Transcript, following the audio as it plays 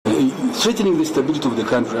threatening the stability of the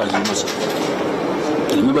country, as you must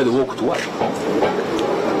remember the walk to work.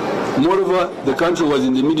 Moreover, the country was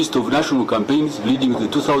in the midst of national campaigns leading to the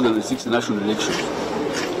 2006 national elections.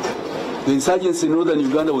 The insurgency in northern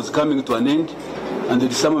Uganda was coming to an end, and the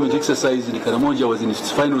disarmament exercise in Karamoja was in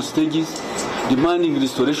its final stages, demanding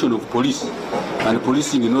restoration of police and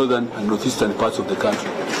policing in northern and northeastern parts of the country.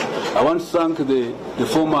 I want to thank the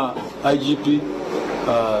former IGP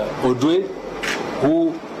Odwe,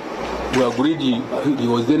 who agreed, he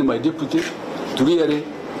was then my deputy, to really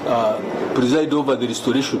preside over the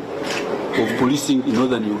restoration of policing in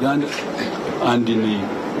northern Uganda and in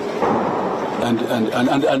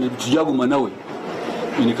Tujagu Manawe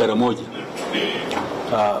in Karamoja.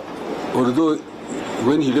 Although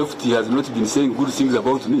when he left, he has not been saying good things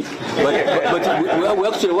about me, but we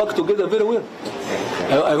actually work together very well.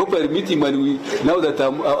 I hope I'll meet him, and now that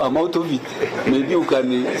I'm out of it, maybe you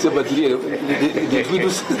can say, but really,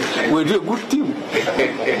 we do a good team.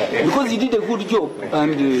 Because he did a good job,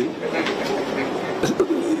 and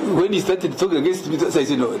when he started talking against me, I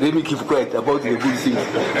said, no, let me keep quiet about the good things.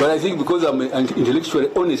 But I think because I'm intellectually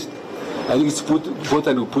honest, I think it's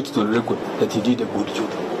important to put it on record that he did a good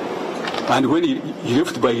job. And when he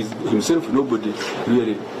left by himself, nobody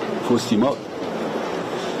really forced him out.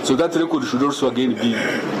 So that record should also again be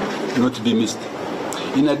not be missed.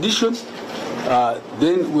 In addition,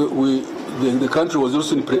 then the country was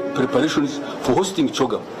also in preparations for hosting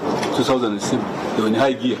CHOGM 2007. They were in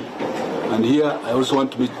high gear. And here I also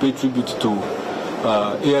want to pay tribute to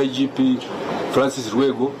AIGP Francis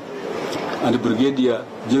Ruego and Brigadier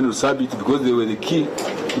General Sabit, because they were the key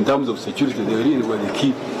in terms of security. They really were the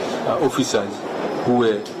key officers who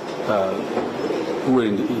were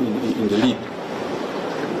in the lead,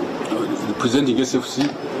 representing SFC,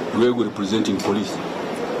 Ruego representing police.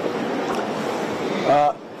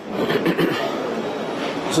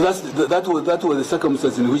 So that was the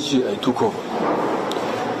circumstance in which I took over.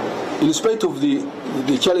 In spite of the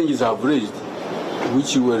challenges I've raised,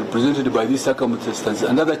 which were presented by these circumstances,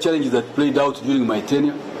 and other challenges that played out during my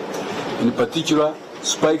tenure, in particular,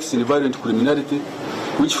 spikes in violent criminality,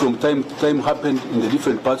 which from time to time happened in the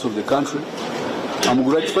different parts of the country, I'm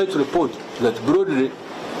gratified to report that broadly,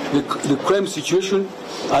 the crime situation,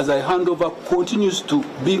 as I hand over, continues to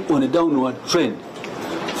be on a downward trend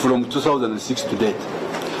from 2006 to date.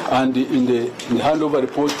 And in the handover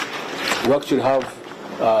report, we actually have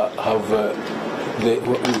the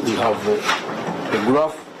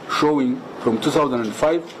graph showing from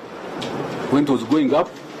 2005 when it was going up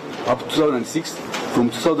to 2006. From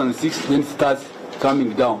 2006, then it starts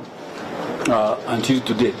coming down until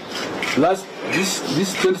today.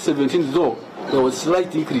 This 2017 though, there was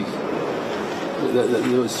slight increase.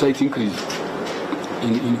 There was slight increase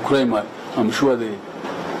in crime. I'm sure the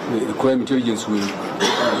crime intelligence will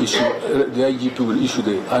issue, the IGP will issue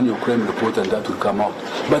the annual crime report, and that will come out.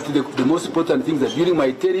 But the most important thing is that during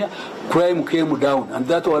my tenure, crime came down, and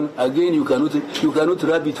that one again you cannot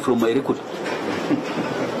rub it from my record.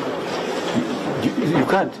 You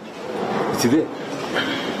can't. It's there.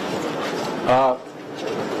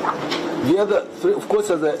 The other, of course,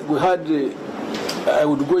 as we had, I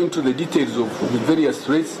would go into the details of the various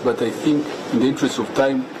threats, but I think in the interest of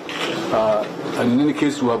time, and in any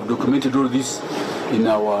case, we have documented all this in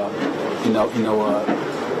our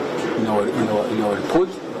report.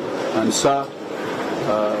 And sir,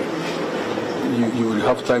 you will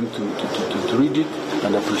have time to read it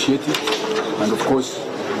and appreciate it. And of course,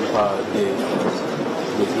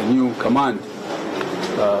 the new command,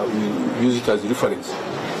 we use it as reference.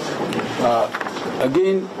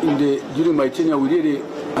 Again, during my tenure, we really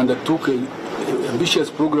undertook an ambitious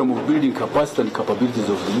program of building capacity and capabilities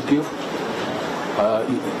of the UPF.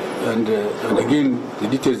 And again, the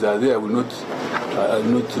details are there. I will not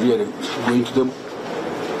really go into them.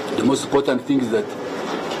 The most important thing is that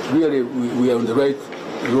really we are on the right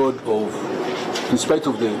road of, in spite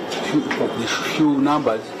of the few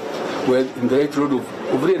numbers, we are in the right road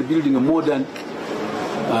of really building a modern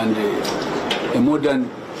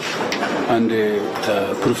and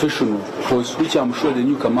professional force, which I'm sure the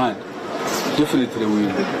new command definitely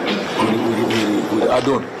will add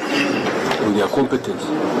on with their competence.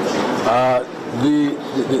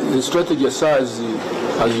 The strategy as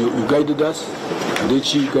you guided us,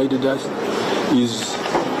 Dechi guided us, is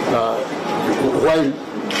while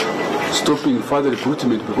stopping further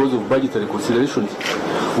recruitment because of budgetary considerations,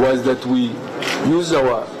 was that we use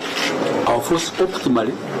our force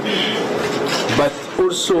optimally, but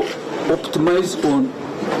also optimize on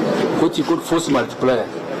what you call force multiplier.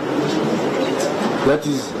 That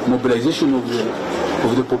is mobilization of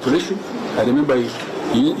the population. I remember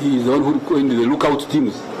he is the one who coined the lookout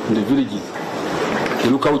teams. in the villages. The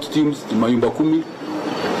lookout teams, the Mayumba Kumi,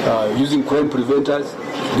 using crime preventers,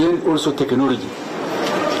 then also technology.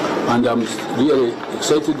 And I'm really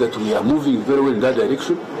excited that we are moving very well in that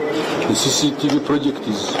direction. The CCTV project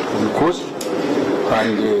is on course,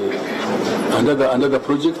 and another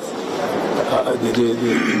project,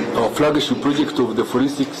 our flagship project of the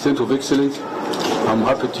Forensic Center of Excellence. I'm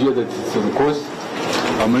happy to hear that it's on course.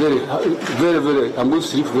 I'm really, I'm going to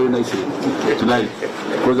sleep very nicely tonight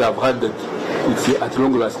because I've heard that it's at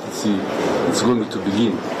long last it's going to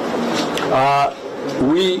begin.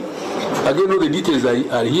 Again, all the details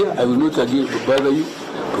are here. I will not again bother you.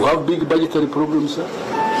 We have big budgetary problems, sir.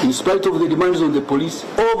 In spite of the demands on the police,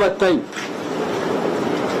 over time,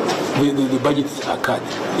 the budgets are cut.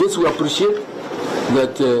 Yes, we appreciate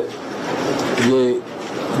that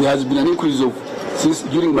there has been an increase of, since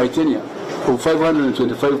during my tenure, of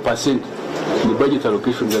 525% in the budget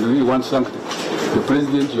allocations, and we really want to thank the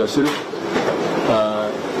President, yourself,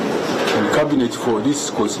 and Cabinet for this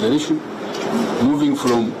consideration, moving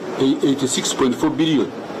from 86.4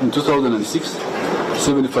 billion in 2006,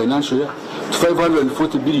 7 financial year, to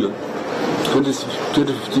 540 billion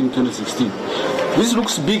 2015-2016. This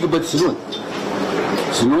looks big, but it's not.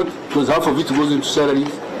 It's not, because half of it goes into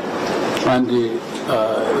salaries, and a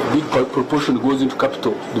big proportion goes into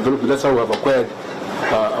capital development. That's how we have acquired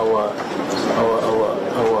our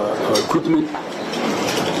equipment,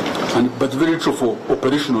 but very little for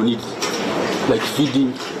operational needs, like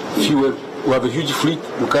feeding, fuel. We have a huge fleet,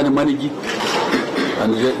 we can't manage it.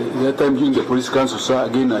 And that time during the police council, sir,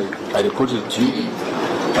 again, I reported it to you,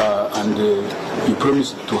 and you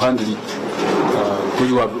promised to handle it,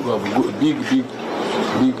 because we have a big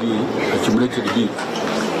accumulated bill.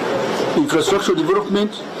 Infrastructure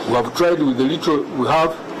development, we have tried with the little we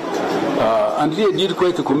have, and they did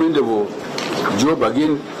quite a commendable job.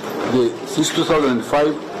 Again, since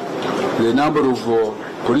 2005, the number of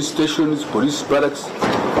police stations, police barracks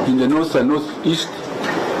in the north and northeast,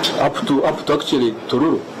 up to actually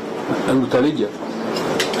Tororo and Utaleja,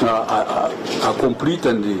 are complete,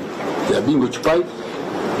 and they are being occupied.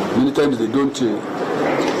 Many times they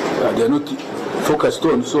are not focused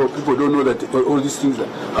on, so people don't know that all these things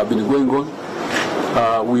have been going on.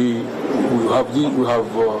 We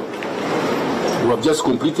have just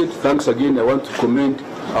completed. Thanks again. I want to commend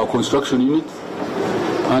our construction unit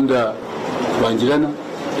under Banjirana,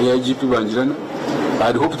 AIGP Banjirana.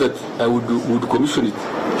 I'd hope that I would commission it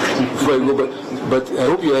before I go, but I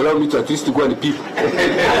hope you allow me to at least go and peep.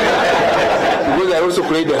 Because I also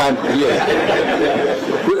played the hand,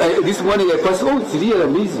 this morning I passed, it's really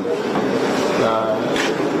amazing.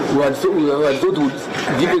 We had thought,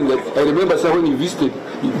 given that, I remember when you visited,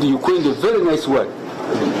 you coined a very nice word,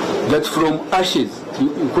 that from ashes,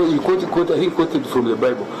 you quoted from the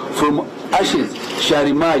Bible, from ashes shall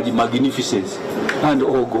emerge magnificence. And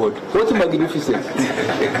oh God, what magnificence!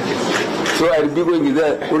 So I'll be going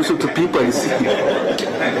there also to people and see,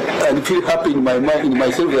 and feel happy in my mind, in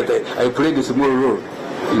myself, that I played a small role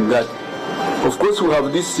in that. Of course, we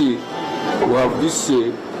have this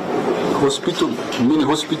hospital, mini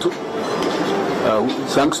hospital,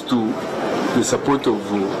 thanks to the support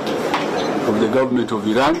of the government of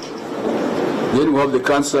Iran. Then we have the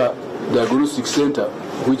cancer diagnostic center,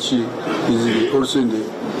 which is also in the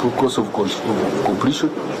course of completion.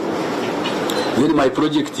 Then my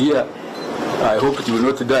project here, I hope it will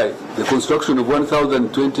not die, the construction of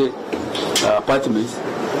 1,020 apartments,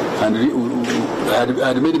 and I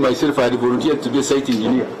had made myself, I had volunteered to be a site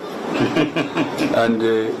engineer. And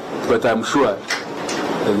but I'm sure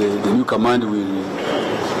the new command will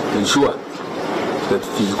ensure that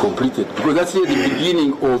it is completed, because that's the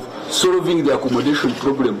beginning of solving the accommodation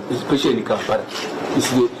problem, especially in Kampala.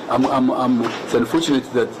 It's unfortunate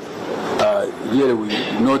that really we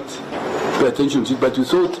did not pay attention to it, but we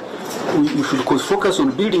thought we should focus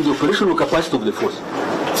on building the operational capacity of the force.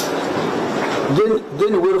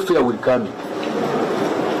 Then welfare will come in.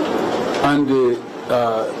 And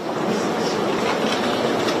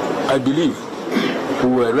I believe we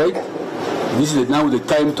were right. This is now the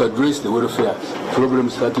time to address the welfare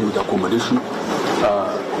problems, starting with accommodation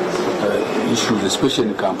issues, especially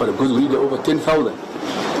in Kampala, because we need over 10,000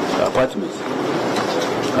 apartments.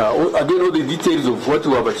 Again, all the details of what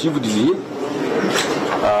we have achieved is here.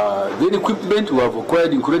 Then equipment, we have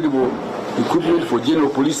acquired incredible equipment for general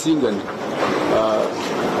policing and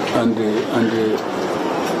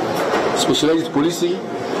specialized policing.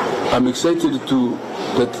 I'm excited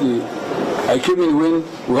that I came in when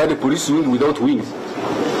we had a police wing without wings.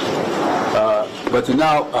 But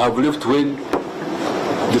now I have left when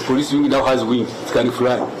the police wing now has wings, it can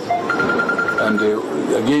fly. And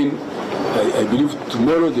again, I believe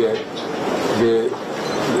tomorrow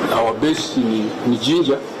our base in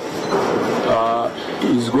Jinja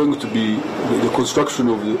is going to be the construction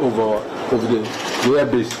of the air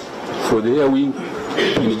base for the air wing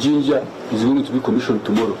in Jinja is going to be commissioned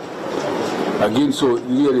tomorrow. Again, so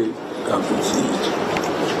really,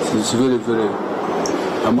 it's very, very.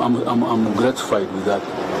 I'm gratified with that.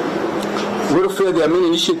 Welfare, there are many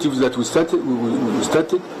initiatives that we started,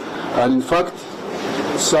 and in fact,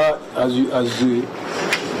 sir, as we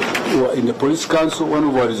were in the police council, one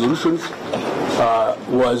of our resolutions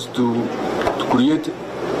was to create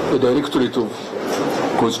a directorate of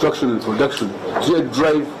construction and production to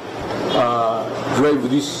drive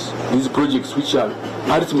these projects which are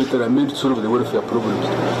ultimately meant to solve the welfare problems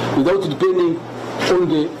without depending on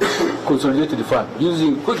the consolidated fund.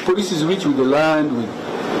 Because police is rich with the land, with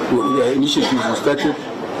the initiatives we started.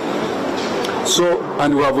 So,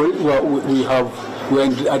 and we are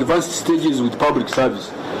in advanced stages with public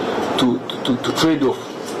service to trade off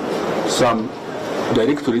some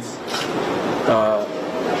directorates,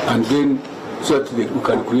 and then so that we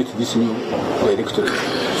can create this new directorate.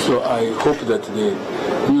 So I hope that the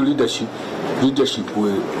new leadership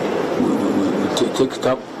will take it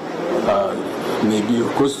up. Maybe,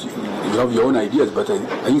 of course, you have your own ideas, but I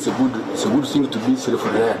think it's a good thing to be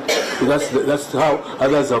self-reliant. That's how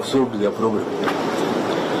others have solved their problem.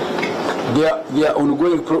 There are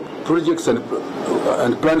ongoing projects and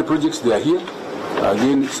planned projects. They are here.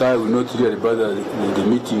 Again, sir, I will not really bother the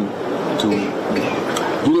meeting.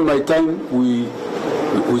 During my time, we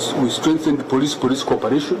strengthened police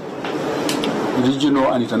cooperation,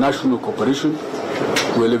 regional and international cooperation.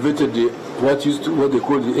 We elevated what they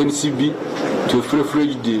call the NCB to a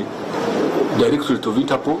full-fledged directorate of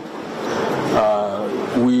Interpol.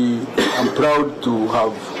 I'm proud to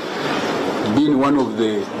have been one of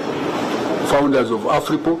the founders of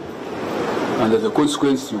AFRIPO, and as a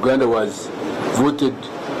consequence, Uganda was voted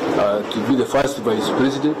to be the first vice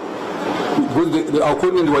president. Because our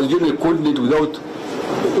continent was generally a continent without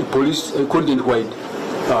a continent-wide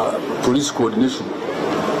police coordination.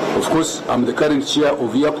 Of course, I'm the current chair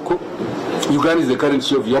of YAPCO. Uganda is the current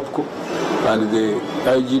chair of YAPCO, and the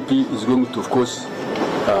IGP is going to, of course,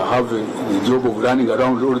 have the job of running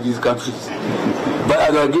around all these countries. But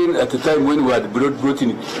again, at the time when we had brought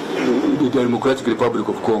in the Democratic Republic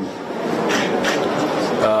of Congo.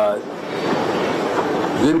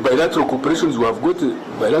 Then bilateral cooperations, we have got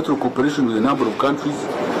bilateral cooperation with a number of countries.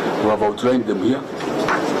 We have outlined them here.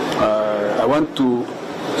 I want to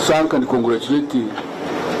thank and congratulate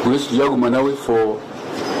Grace Yagumanawe for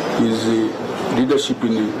his leadership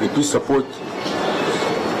in the peace support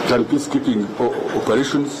and peacekeeping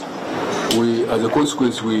operations. As a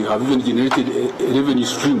consequence, we have even generated a revenue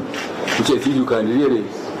stream, which I think you can really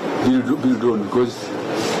build on, because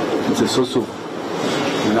it's a source of,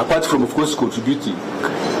 and apart from, of course, contributing,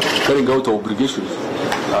 carrying out our obligations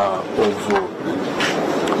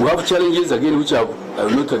we have challenges again, which I will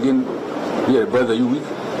not again really bother you with,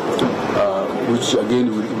 which again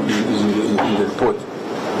is in the report.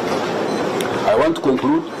 I want to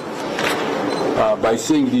conclude by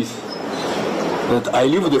saying this, that I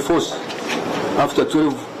leave the force after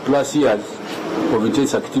 12 plus years of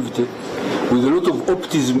intense activity with a lot of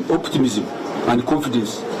optimism and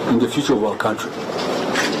confidence in the future of our country.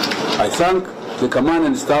 I thank the command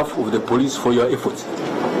and staff of the police for your efforts.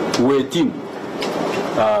 We're a team.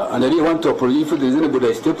 And I really want to apologize if there's anybody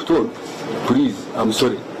I stepped on. Please, I'm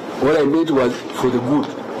sorry. What I meant was for the good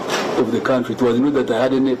of the country. It was not that I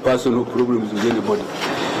had any personal problems with anybody.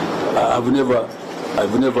 I've never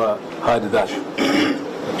had that.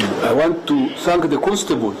 I want to thank the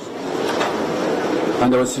constables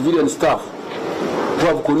and our civilian staff who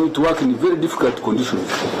have continued to work in very difficult conditions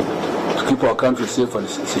to keep our country safe and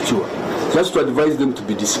secure. Just to advise them to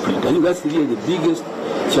be disciplined. I think that's really the biggest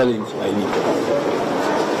challenge I need.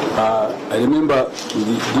 I remember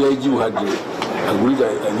the DIG who had agreed,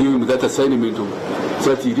 I gave him that assignment of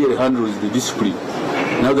so that he really handles the discipline.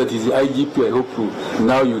 Now that he's the IGP, I hope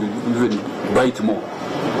now you will even bite more.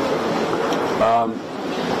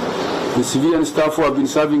 The civilian staff who have been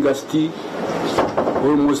serving us tea,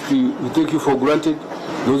 almost we take you for granted.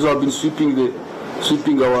 Those who have been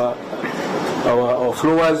sweeping our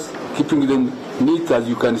floors, keeping them neat, as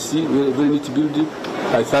you can see, very, very neat building.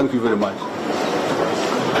 I thank you very much.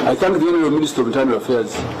 I thank the Honourable Minister of Internal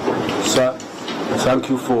Affairs, sir. Thank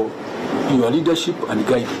you for your leadership and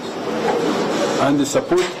guidance and the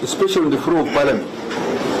support, especially on the floor of Parliament.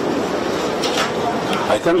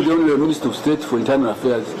 I thank the Honourable Minister of State for Internal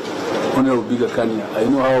Affairs, Honourable Biga Kania. I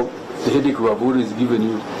know how the headache we have always given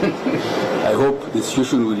you. I hope the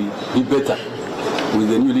situation will be better with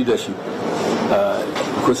the new leadership.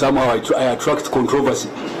 because somehow I attract controversy.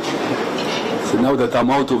 So now that I'm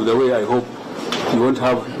out of the way, I hope you won't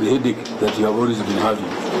have the headache that you have always been having.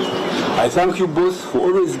 I thank you both for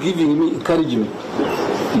always giving me, encouraging me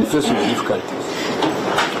in the face of difficulties.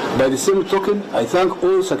 By the same token, I thank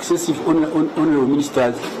all successive honorable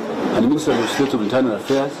ministers and ministers of State of Internal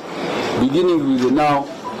Affairs, beginning with the now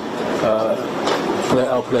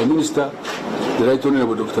our Prime Minister, the Right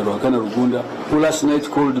Honorable Dr. Wakana Rugunda, who last night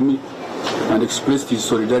called me and expressed his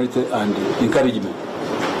solidarity and encouragement.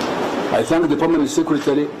 I thank the Permanent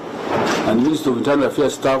Secretary and Minister of Internal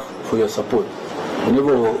Affairs staff for your support.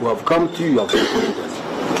 Whenever we have come to you, you have supported us.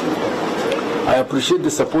 I appreciate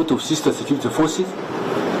the support of sister security forces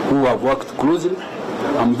who have worked closely.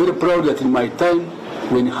 I'm very proud that in my time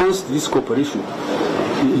we enhanced this cooperation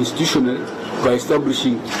institutionally by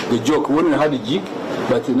establishing the JOC. We only had a JIC,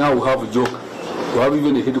 but now we have a JOC. We have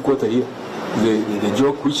even a headquarter here, the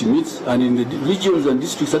JOC, which meets, and in the regions and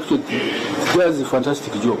districts actually does a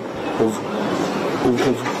fantastic job of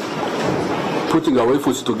putting our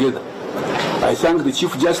efforts together. I thank the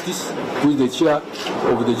Chief Justice, who is the chair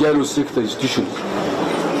of the Gyro Sector Institutions.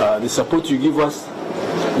 The support you give us,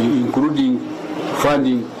 including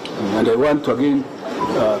funding, and I want to again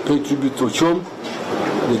pay tribute to Chom,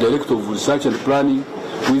 the Director of Research and Planning,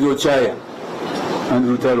 with Ochaya and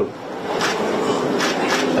Rutalo.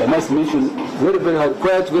 I must mention very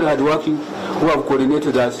hard working, who have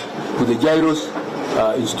coordinated us with the Gyros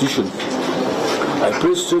institution. I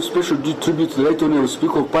pay special tribute to the Right Honourable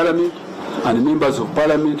Speaker of Parliament and members of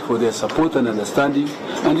Parliament for their support and understanding,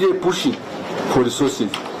 and really pushing for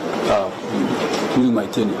resources during my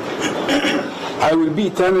tenure. I will be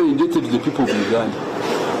eternally indebted to the people of Uganda,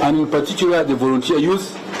 and in particular the volunteer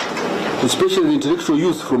youth, especially the intellectual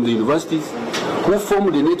youth from the universities, who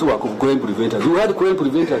formed a network of crime preventers. We had crime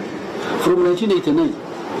preventers from 1989.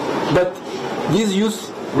 But these youth,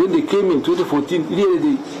 when they came in 2014,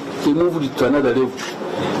 really they moved to another level.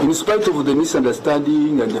 In spite of the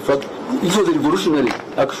misunderstanding and the fact it was a revolutionary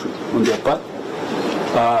action on their part,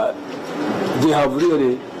 they have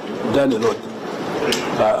really done a lot.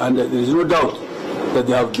 And there is no doubt that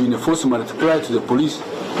they have been a force multiplier to the police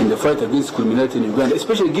in the fight against criminality in Uganda,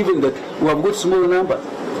 especially given that we have got small numbers.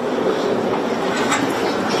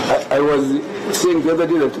 I was saying the other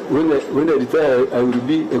day that when I retire, I will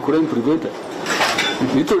be a crime preventer.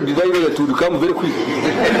 Little did I know that it would come very quick.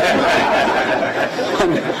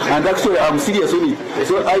 and actually, I'm serious on it.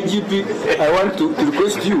 So, IGP, I want to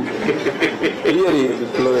request you, really,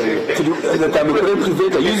 that I'm a crime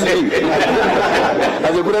preventer. Use me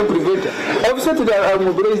as a crime preventer. I've said that I'm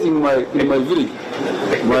mobilizing in my village.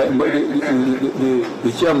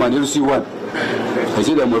 The chairman, LC1. I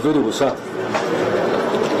said I'm available, sir.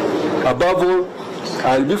 Above all,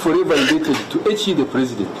 I'll be forever indebted to HE the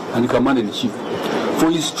President and Commander-in-Chief for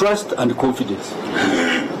his trust and confidence,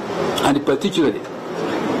 and particularly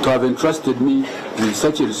to have entrusted me with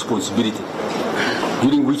such a responsibility,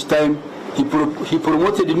 during which time he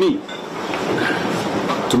promoted me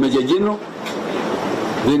to Major General,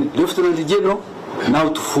 then Lieutenant General, now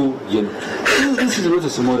to Full General. This is not a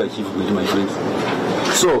small achievement, my friends.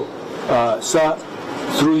 So, sir,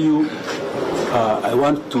 through you, I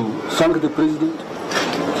want to thank the President.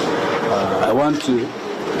 I want to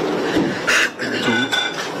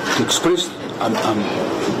express,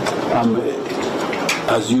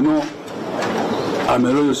 as you know, I'm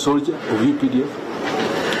a loyal soldier of UPDF.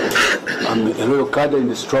 I'm a loyal cadre in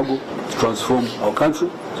the struggle to transform our country,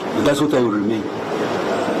 and that's what I will remain.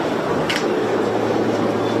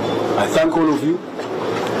 I thank all of you.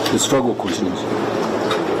 The struggle continues.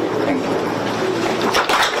 Thank you.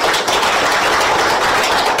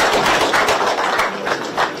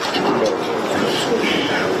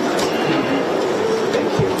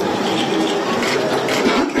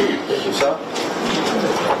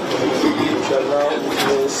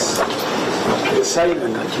 Signing. We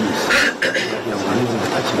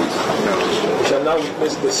shall now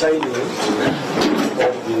witness the signing of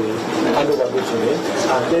the handover document,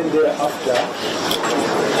 and then thereafter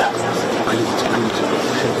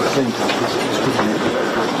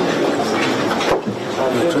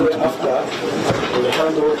we'll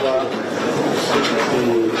hand over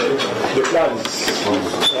the plans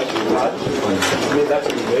that we had made that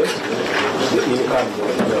event.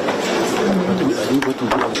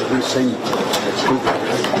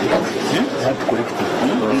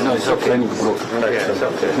 No, it's okay. It's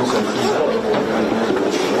okay.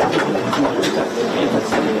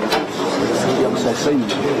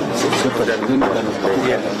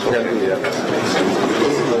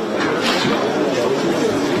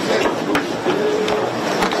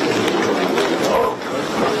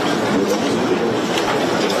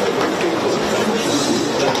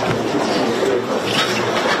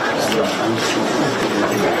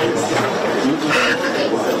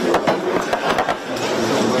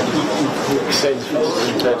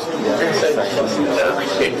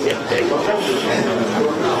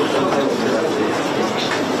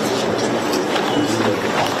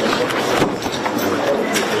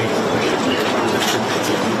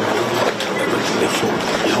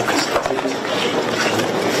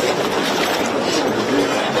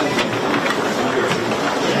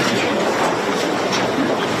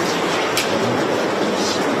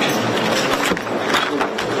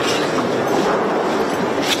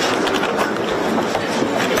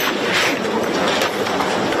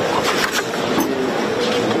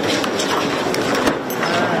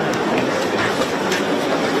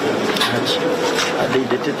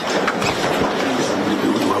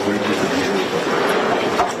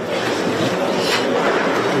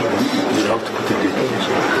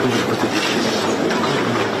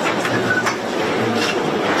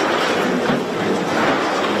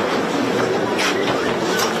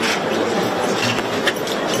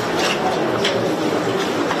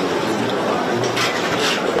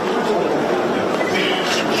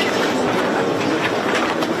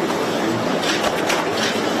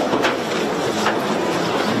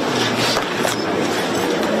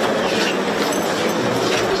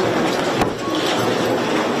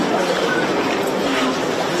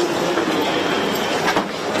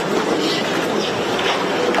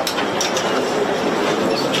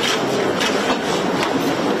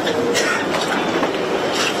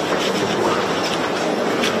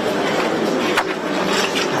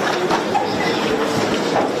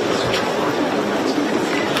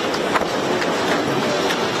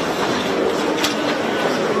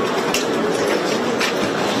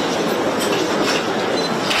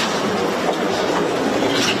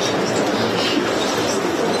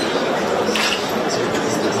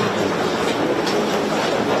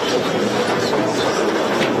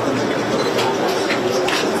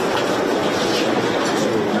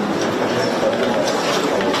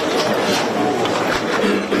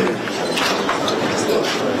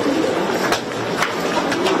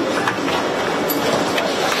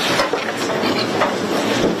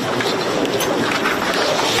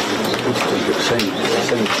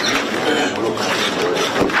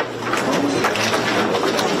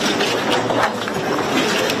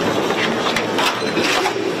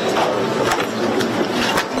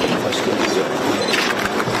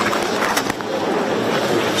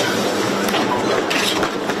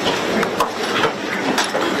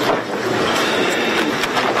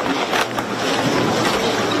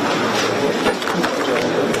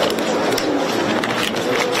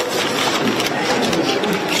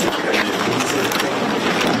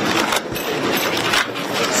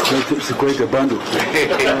 It's quite a bundle. Quite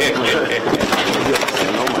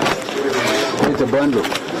a bundle.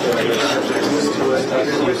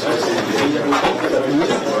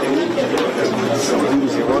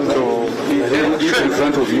 In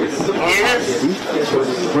front of you. Yes.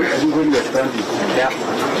 When you are standing. Yeah.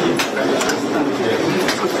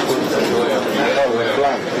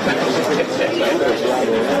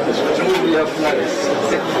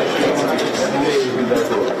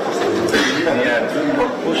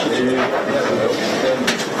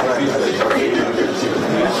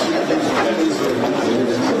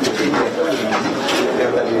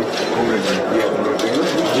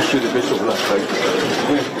 Just do the best of luck, right?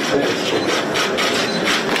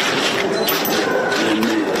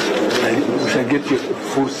 We shall get you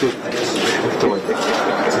full set afterward.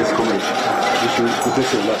 This comment. Wish you the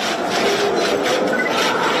best of luck.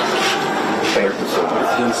 Thank you so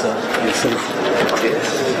much. Yourself.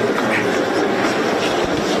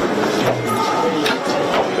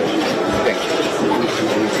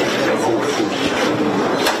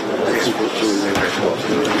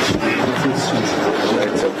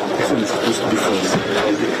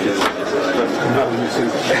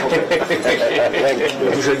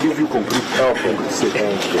 We shall give you complete help,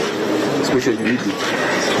 especially you need it.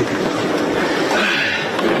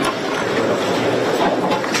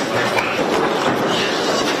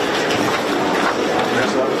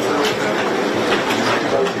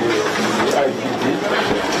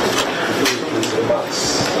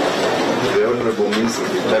 The Honorable Minister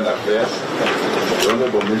of Internal Affairs, the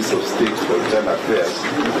Honorable Minister of State for Internal Affairs,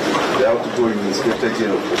 the outgoing Inspector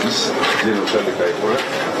General of Police, General Kale Kayihura,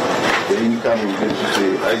 the incoming Deputy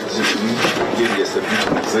IGP, Kale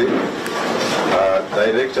Kayihura,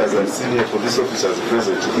 directors and senior police officers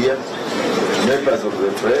present here, members of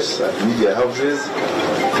the press and media houses,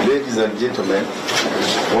 ladies and gentlemen,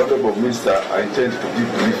 Honorable Minister, I intend to be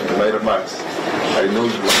brief in my remarks. I know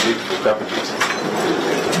you will take vocabulary.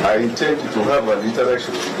 I intend to have an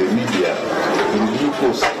interaction with the media in due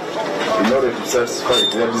course in order to satisfy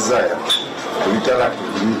their desire to interact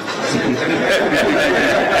with me.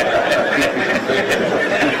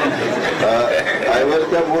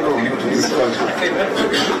 welcome all of you to this function.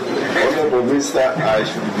 Honorable Minister, I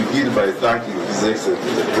should begin by thanking His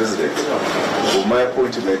Excellency the President for my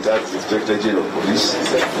appointment as Inspector General of Police,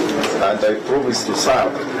 and I promise to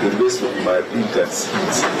serve the best of my ability and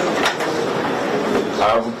skills.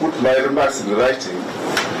 I have put my remarks in writing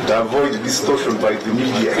to avoid distortion by the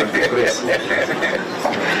media and the press.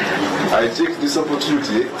 I take this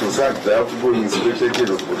opportunity to thank the outgoing Inspector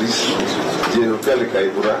General of Police, General Kale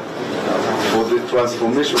Kayihura, for the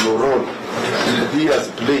transformational role he has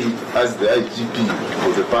played as the IGP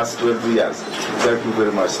for the past 12 years. Thank you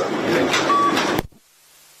very much, sir. Thank you.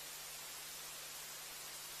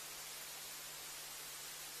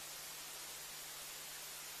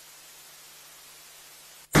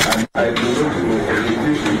 I present for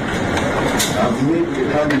education. I've made a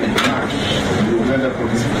permanent match in the Uganda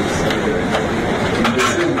Police Force. In the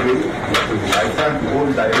same way, I thank all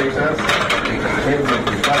directors, heads of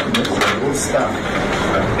departments, and all staff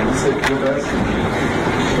at police headquarters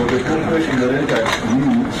for the cooperation rendered to me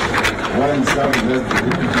while serving as the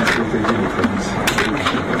Deputy Inspector General of Police.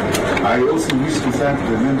 I also wish to thank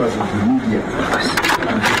the members of the media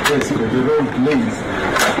and the press for the role played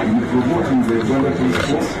in promoting the Uganda Police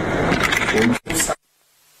Force.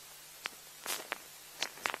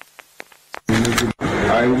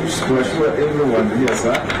 I wish to assure everyone here,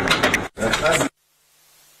 sir, that as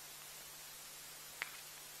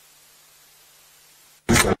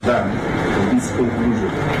this is done for this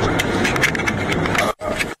conclusion,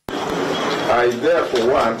 I therefore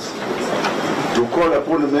want to call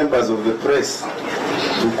upon the members of the press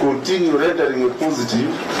to continue rendering a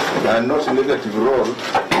positive and not negative role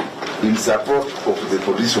in support of the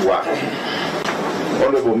police work.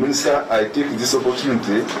 Honorable Minister, I take this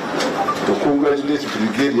opportunity to congratulate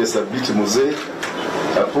Brigadier Sabiti Mose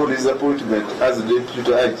upon his appointment as the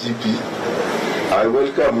Deputy IGP. I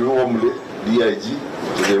welcome you warmly, DIG,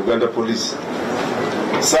 to the Uganda Police.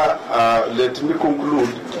 Sir, let me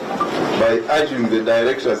conclude by urging the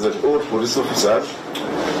directors and all police officers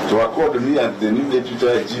to accord me and the new Deputy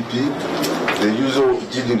IGP the usual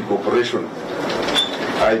dealing cooperation.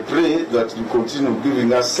 I pray that you continue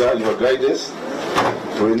giving us, sir, your guidance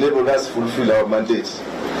to enable us to fulfill our mandate.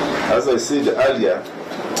 As I said earlier,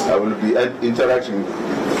 I will be interacting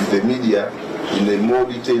with the media in a more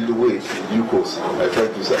detailed way in due course. I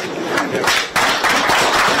thank you, sir.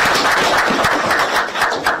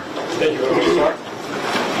 Thank you very much, sir.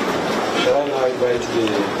 Shall I now invite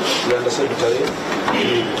the Undersecretary to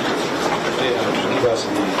give us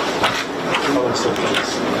the common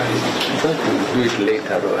statements? I thought we'll do it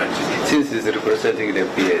later on, since he's representing the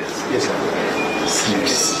PS. Yes, sir.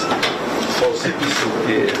 Yes. So, CPC.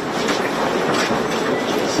 Yes.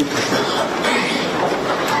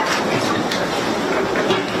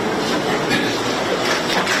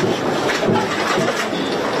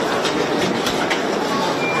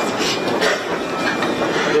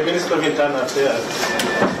 The Minister of Internal Affairs,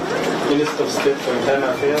 Minister of State for Internal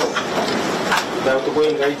Affairs, the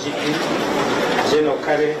outgoing IGP, General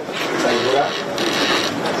Kale Kayihura,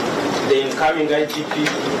 the incoming IGP,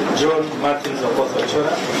 John Martin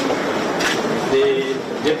Zokoso-Chora, the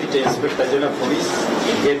Deputy Inspector General of Police,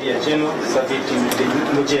 Brigadier General Sabiti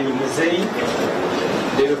Mujeni,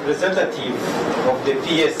 the representative of the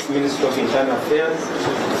PS Ministry of Internal Affairs,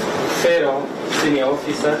 fellow senior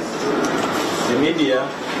officers, the media,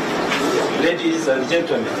 ladies and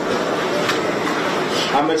gentlemen.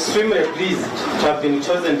 I'm extremely pleased to have been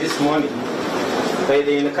chosen this morning by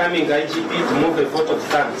the incoming IGP to move a vote of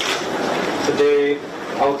thanks to the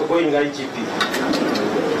outgoing IGP.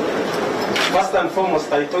 First and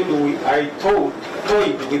foremost, I toyed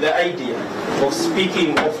with the idea of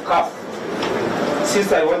speaking off cuff,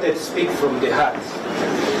 since I wanted to speak from the heart.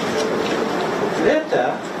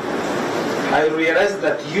 Later, I realized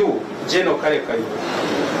that you, General Kale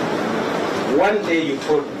Kayihura, one day you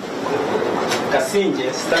told me,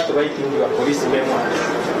 Kasinje, start writing your police memoirs.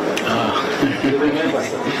 You remember,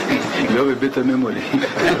 sir? You have a better memory.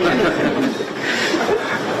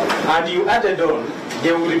 And you added on,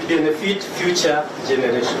 they will benefit future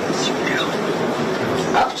generations.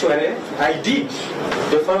 Actually, I did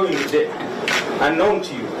the following day, unknown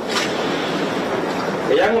to you.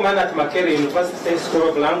 A young man at Makerere University School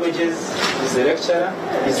of Languages is a lecturer,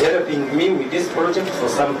 is helping me with this project for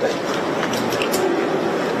some time.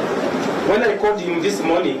 When I called him this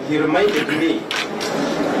morning, he reminded me,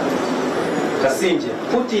 Kasinje,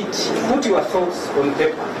 put your thoughts on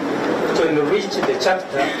paper to enrich the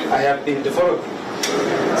chapter I have been developing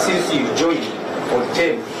since you joined on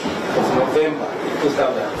 10th of November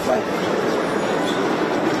 2005.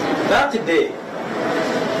 That day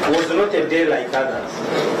was not a day like others.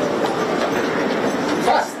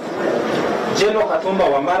 General Katumba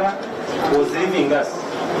Wamala was leaving us.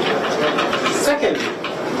 Secondly,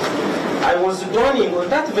 I was donning on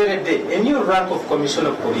that very day a new rank of Commissioner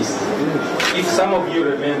of Police. If some of you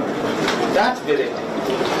remember, that very day,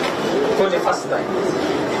 for the first time.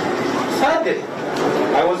 Thirdly,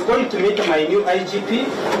 I was going to meet my new IGP,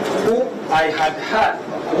 whom I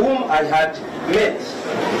had met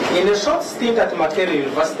in a short stint at Makerere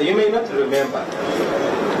University. You may not remember,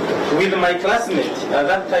 with my classmate at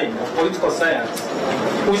that time of political science,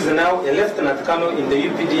 who is now a Lieutenant Colonel in the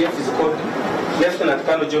UPDF, is called Lieutenant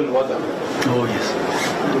Colonel John Wadham. Oh, yes.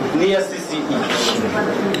 Near CCE.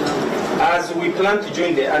 As we plan to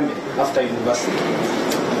join the army after university.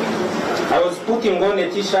 I was putting on a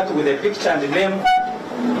t-shirt with a picture and the name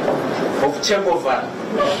of Che Guevara.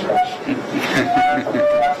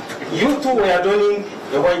 You two were donning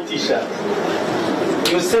a white t-shirt.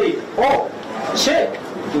 You say, oh, Che,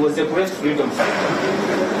 he was a great freedom fighter.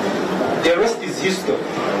 The rest is history,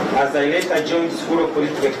 as I later joined School of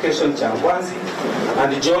Political Education Changwanzi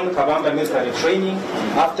and joined Kabamba Military Training.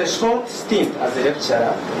 After a short stint as a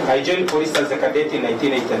lecturer, I joined police as a cadet in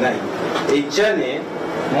 1989. A journey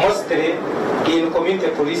mostly in community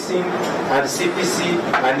policing and CPC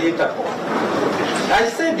and Interpol. I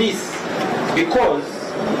say this because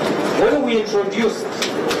when we introduced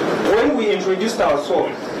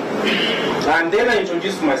ourselves, and then I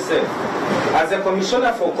introduced myself as a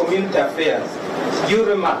Commissioner for Community Affairs, you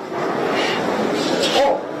remarked,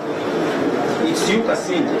 oh, it's you,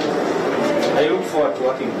 Kasindi. I look forward to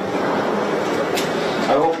working with you.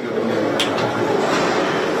 I hope you remember.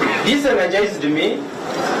 This energized me,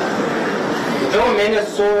 though many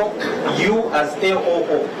saw you as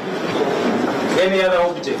AOO, any other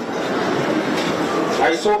object.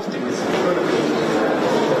 I saw optimism.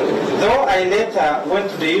 Though I later went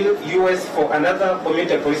to the US for another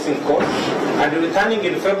community policing course, and returning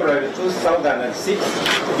in February 2006,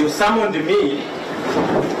 you summoned me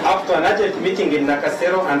up to an urgent meeting in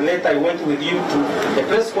Nakasero, and later I went with you to a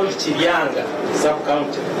place called Chirianga,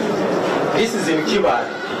 sub-county. This is in Kibale,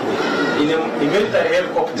 in a military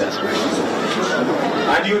helicopter.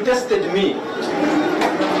 And you tested me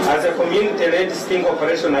as a community-led sting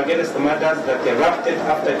operation against murders that erupted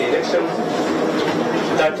after the election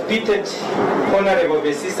that pitted Honorable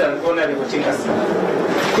Besisa and Honorable Chinkasi.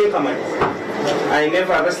 I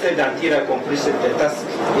never arrested until I completed the task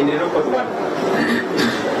in the record one.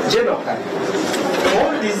 General,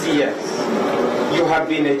 all these years, you have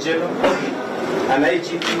been a general, an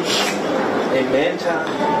IGP, a mentor, a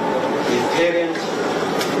parent.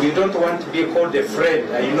 You don't want to be called a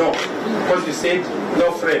friend, I know, because you said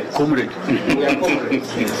no friends. Comrade. We are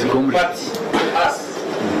comrades. But us,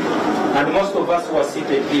 and most of us who are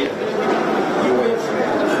seated here, you were a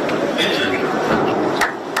friend.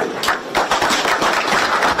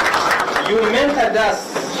 You mentored us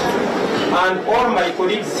and all my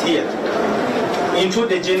colleagues here into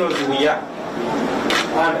the generals we are.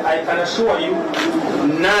 And I can assure you,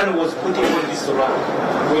 none was putting on this rank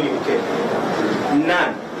when you came.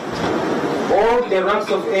 None. All the ranks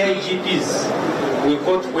of AIGPs we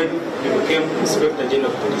got when you became Inspector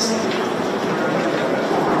General of Police.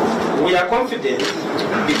 We are confident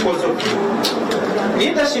because of you.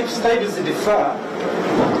 Leadership styles differ,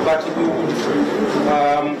 but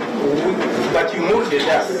you molded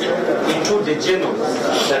us into the generals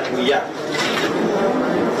that we are.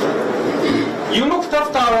 You looked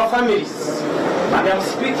after our families, and I'm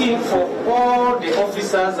speaking for all the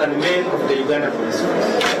officers and men of the Uganda Police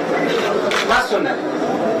Force. Personally,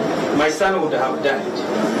 my son would have died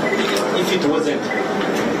if it wasn't.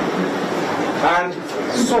 And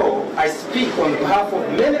so I speak on behalf of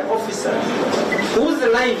many officers whose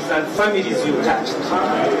lives and families you touched.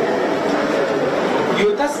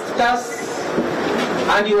 You tasked us,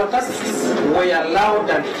 and your tasks were loud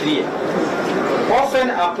and clear, often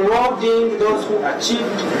applauding those who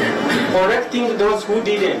achieved, correcting those who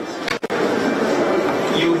didn't.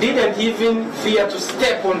 You didn't even fear to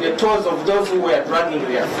step on the toes of those who were dragging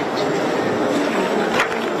their feet.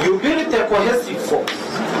 You built a cohesive force,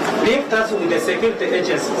 linked us with the security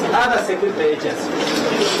agencies, other security agencies.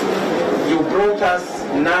 You brought us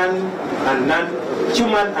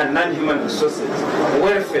human and non-human resources,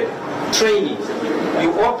 welfare, training.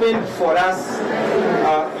 You opened for us.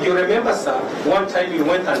 You remember, sir, one time you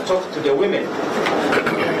went and talked to the women.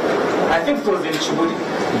 I think it was in Chibuli.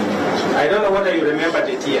 I don't know whether you remember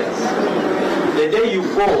the tears. The day you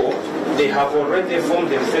go, they have already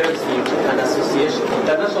formed themselves into an association,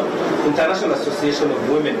 International Association of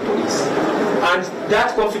Women Police. And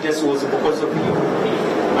that confidence was because of you.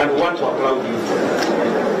 And we want to applaud you for that.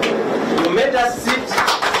 You made us sit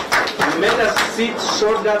sit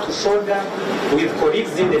shoulder to shoulder with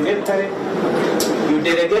colleagues in the military. You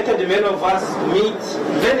delegated many of us to meet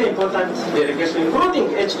very important delegations, including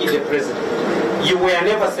HE, the president. You were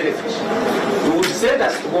never selfish. You would send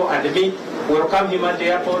us to go and meet, welcome him at the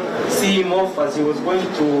airport, see him off as he was going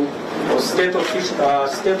to state of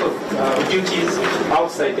duties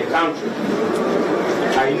outside the country.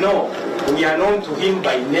 I know we are known to him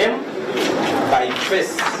by name, by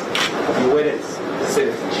face. You weren't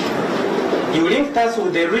selfish. You linked us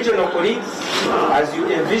with the regional colleagues as you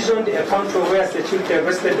envisioned a country where security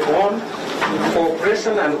rested on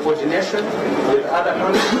cooperation and coordination with other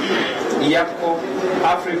countries, IAPCO,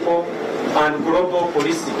 Africa, and global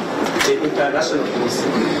policing, the international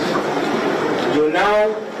policing. You now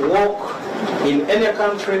walk in any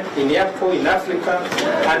country, in IAPCO, in Africa,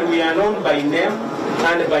 and we are known by name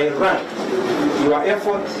and by rank. Your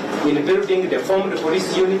effort in building the formed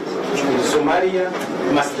police unit in Somalia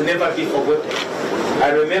must never be forgotten. I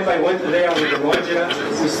remember I went there with Nwajira,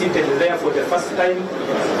 we seated there for the first time,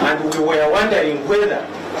 and we were wondering whether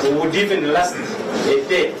we would even last a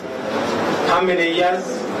day. How many years?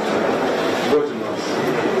 God knows.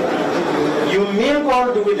 You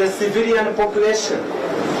mingled with the civilian population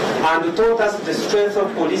and taught us the strength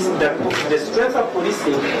of policing, that the strength of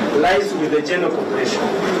policing lies with the general population.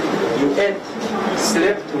 You ate,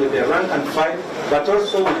 slept with the rank and file, but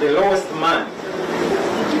also with the lowest man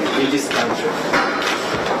in this country.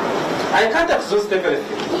 I can't exhaust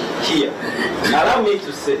everything here. Allow me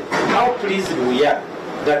to say how pleased we are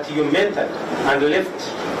that you mentored and left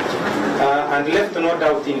no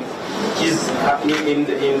doubt in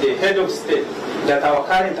the head of state that our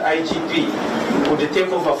current IGP could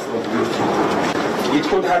take over from you. It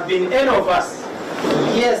could have been any of us.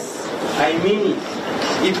 Yes, I mean it.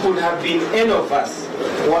 It could have been any of us.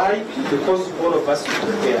 Why? Because all of us were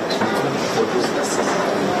prepared for those tasks.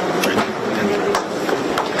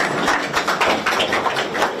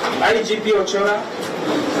 IGP Ochoa,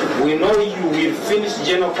 we know you will finish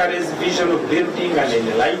General Kare's vision of building an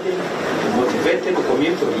enlightened, motivated,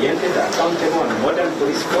 community-oriented, accountable, and modern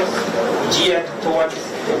police force geared towards a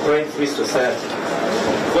crime-free society.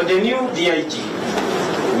 For the new DIG,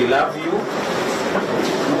 we love you.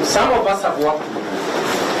 Some of us have worked with you.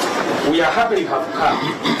 We are happy you have come.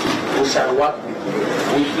 We shall work with you.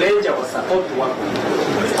 We pledge our support to work with you.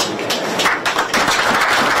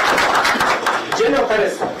 General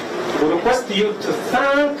Kare, we request you to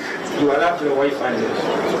thank your lovely wife and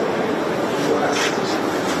for us.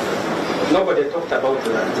 Nobody talked about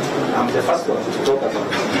that. I'm the first one to talk about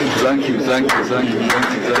it. Thank you.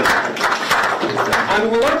 And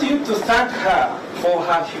we want you to thank her for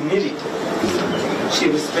her humility. She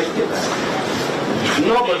respected us.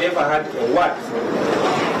 Nobody ever had a word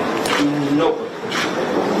from her. Nobody.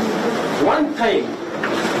 One time,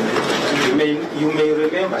 you may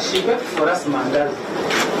remember, she worked for us Mandazi.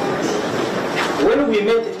 When we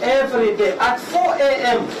met every day at 4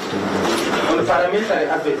 a.m. on Parliamentary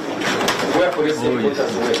Avenue, where police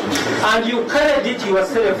headquarters were. And you carried it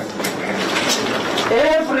yourself.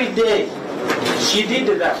 Every day, she did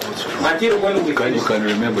that until when we finished. You can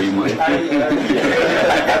remember, you might.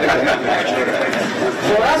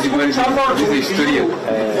 For us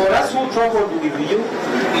who traveled with you,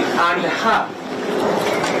 and her,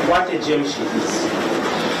 what a gem she is.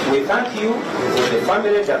 We thank you for the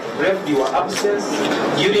family that braved your absence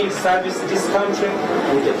during service in this country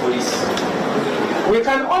with the police. We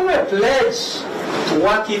can only pledge to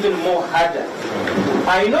work even more harder.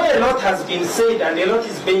 I know a lot has been said and a lot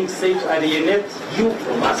is being said to alienate you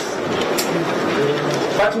from us.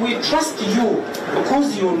 But we trust you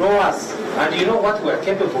because you know us and you know what we are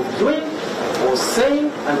capable of doing or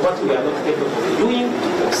saying and what we are not capable of doing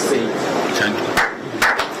or saying. Thank you.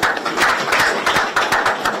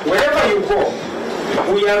 Wherever you go,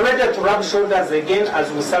 we are ready to rub shoulders again as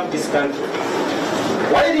we serve this country.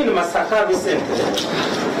 While in Masaka recently,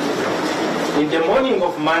 in the morning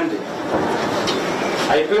of Monday,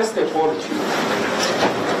 I placed a call to you,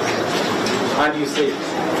 and you said,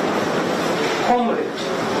 comrade,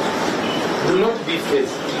 do not be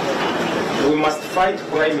phased. We must fight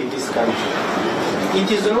crime in this country. It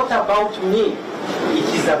is not about me, it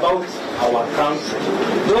is about our country.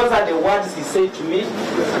 Those are the words he said to me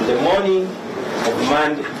the morning of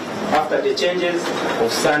Monday, after the changes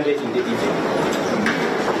of Sunday in the evening.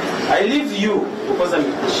 I leave you because I'm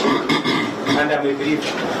a Christian and I'm a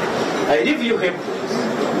believer. I leave you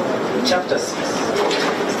Hebrews, chapter 6,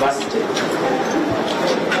 verse 10.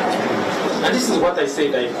 And this is what I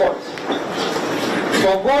said, I quote.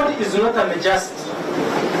 For God is not unjust.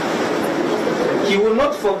 He will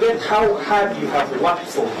not forget how hard you have worked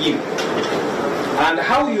for him and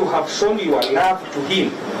how you have shown your love to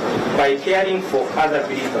him by caring for other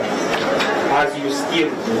believers, as you still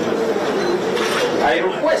do. I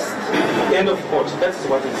request, end of quote, that's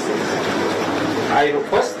what it says. I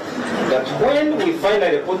request that when we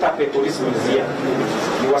finally put up a police museum,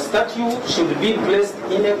 your statue should be placed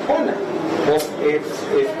in a corner of a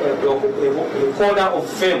corner of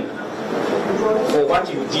fame for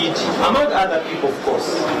what you did, among other people, of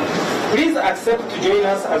course. Please accept to join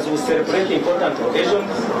us as we celebrate important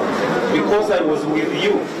occasions, because I was with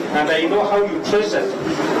you and I know how you treasured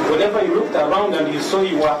whenever you looked around and you saw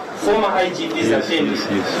your former IGPs attending.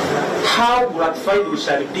 How gratified we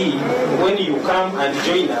shall be when you come and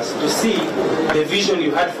join us to see the vision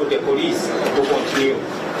you had for the police to continue.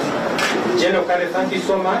 General Kale, thank you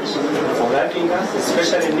so much for helping us,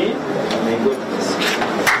 especially me. May God bless you.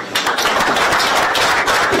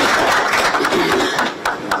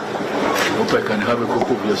 I hope I can have a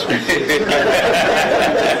copy of your speech.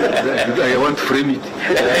 I want to frame it.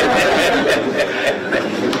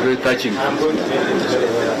 Very touching. I'm going to make it very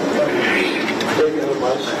well. Thank you very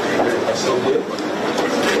much, Assembly,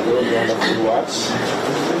 for those wonderful words.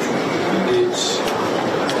 Indeed,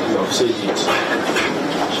 you have said it.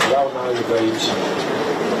 So now invite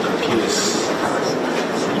Kees.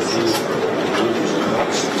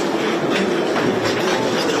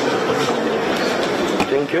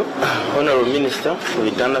 Thank you. Honorable Minister for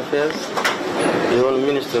Internal Affairs, the Honorable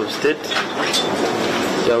Minister of State,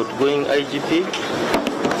 the outgoing IGP,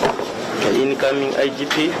 the incoming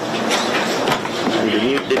IGP, and the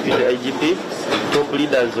new Deputy IGP, top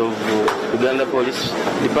leaders of Uganda Police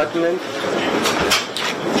Department,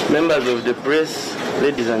 members of the press,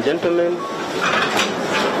 ladies and gentlemen.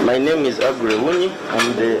 My name is Agre Wuni.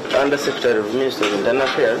 I'm the Under Secretary of the Ministry of Internal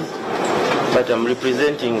Affairs, but I'm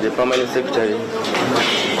representing the Permanent Secretary,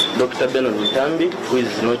 Dr. Benon Mutambi, who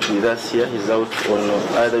is not with us here. He's out on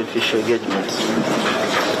other official engagements.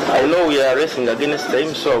 I know we are racing against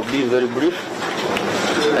time, so I'll be very brief.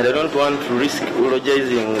 And I don't want to risk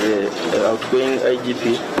eulogizing the outgoing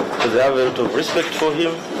IGP, because I have a lot of respect for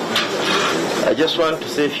him. I just want to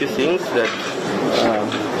say a few things that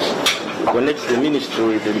connects the ministry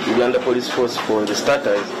with the Uganda Police Force. For the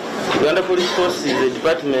starters, Uganda Police Force is a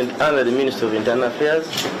department under the Ministry of Internal Affairs,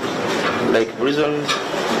 like prisons,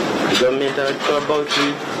 the government about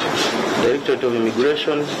Directorate of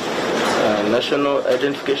Immigration, National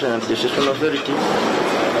Identification and Registration Authority.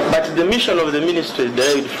 But the mission of the ministry is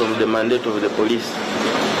derived from the mandate of the police.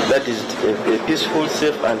 That is a peaceful,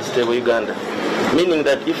 safe and stable Uganda. Meaning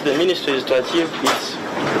that if the ministry is to achieve its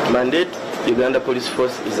mandate, Uganda Police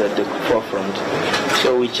Force is at the forefront.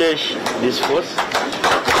 So we cherish this force.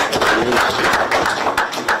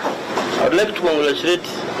 I would like to congratulate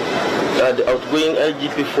the outgoing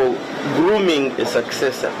IGP for grooming a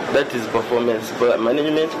successor. That is performance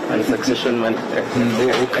management and succession management.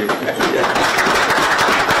 Okay.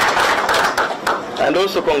 And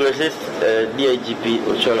also congratulate DIGP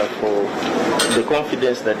Ochola for the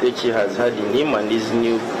confidence that HE has had in him and his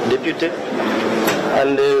new deputy.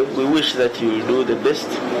 And we wish that you will do the best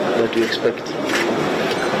that we expect.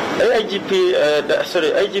 IGP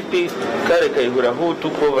Kale Kayihura, who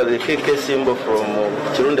took over the KK symbol from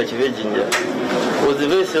Chirunda Chivejinja, was a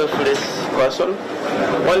very selfless person.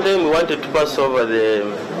 One time we wanted to pass out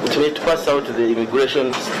the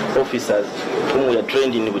immigration officers whom we are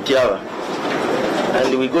trained in Butiawa,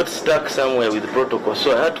 and we got stuck somewhere with the protocol.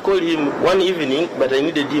 So I had to call him one evening, but I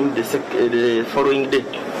needed him the following day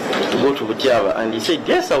to go to Butiawa, and he said,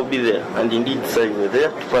 yes, I'll be there. And indeed, so we were there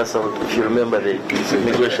to pass out, if you remember, the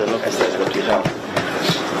immigration officers that we have.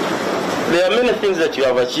 There are many things that you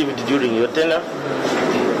have achieved during your tenure,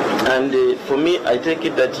 and for me, I take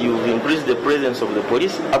it that you've increased the presence of the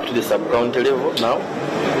police up to the sub-county level now.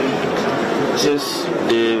 Since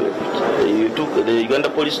the Uganda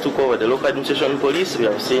Police took over the local administration police, we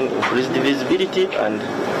have seen increased visibility, and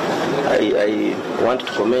I want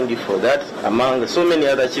to commend you for that, among so many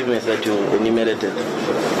other achievements that you enumerated.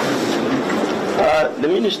 The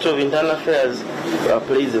Ministry of Internal Affairs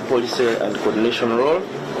plays a policy and coordination role.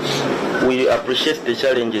 We appreciate the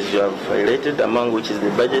challenges you have highlighted, among which is the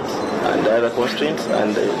budget and other constraints,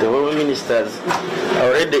 and the whole ministers are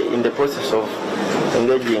already in the process of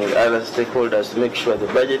engaging other stakeholders to make sure the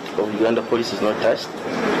budget of Uganda Police is not touched.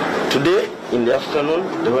 Today, in the afternoon,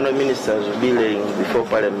 the Honourable Ministers will be laying before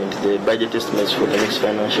Parliament the budget estimates for the next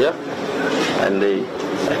financial year, and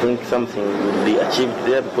I think something will be achieved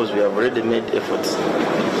there because we have already made efforts.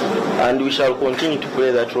 And we shall continue to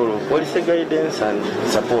play that role of policy guidance and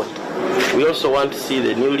support. We also want to see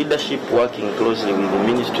the new leadership working closely with the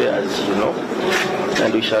ministry, as you know,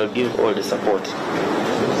 and we shall give all the support.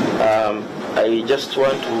 I just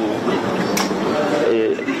want to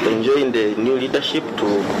enjoin the new leadership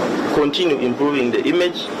to continue improving the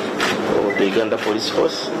image of the Uganda Police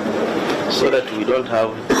Force so that we don't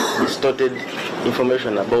have distorted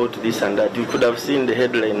information about this and that. You could have seen the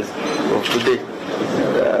headlines of today.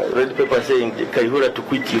 Red paper saying Kayihura to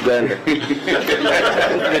quit Uganda. there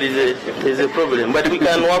is a problem, but we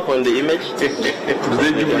can work on the image.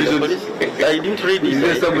 I didn't read it. Is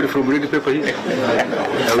there somebody from Red paper here?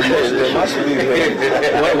 There must be.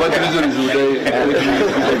 What reason is would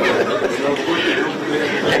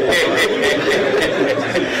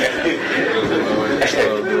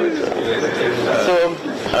So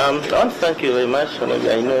I want to thank you very much.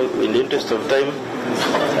 I know in the interest of time,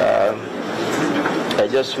 I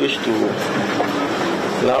just wish to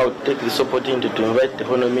now take this opportunity to invite the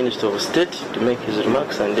Honourable Minister of State to make his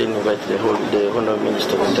remarks and then invite the Honourable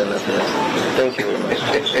Minister of Internal Affairs. Thank you very much.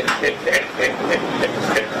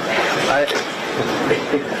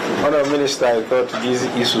 Honourable Minister, I thought these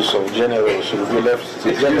issues of general should be left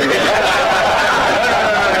to general.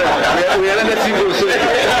 we are not civil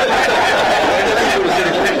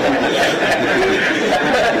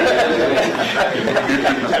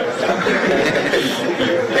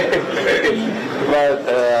But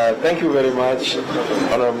thank you very much,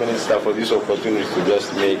 Honourable Minister, for this opportunity to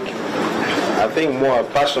just make, I think, more a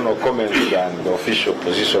personal comment than the official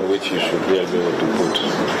position which you should be able to put.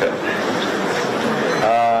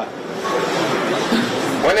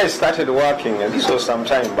 When I started working, and this was some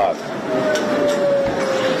time back,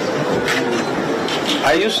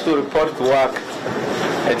 I used to report to work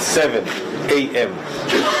at 7 a.m.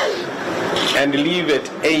 and leave at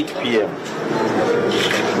 8 p.m.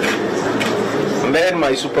 And then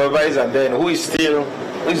my supervisor then, who is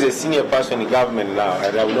a senior person in government now,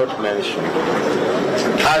 and I will not mention,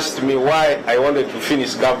 asked me why I wanted to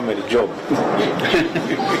finish government job.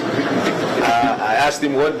 I asked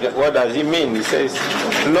him, what does he mean? He says,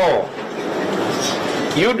 no,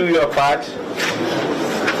 you do your part.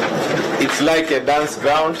 It's like a dance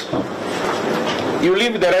ground. You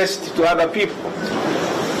leave the rest to other people.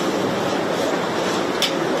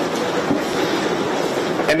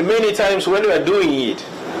 And many times when we are doing it,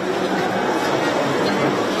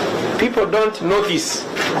 people don't notice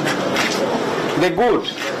the good.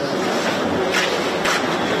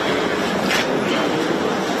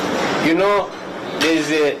 You know,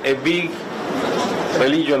 there's a big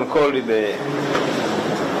religion called the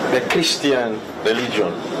Christian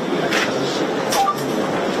religion.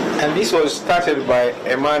 And this was started by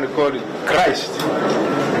a man called Christ,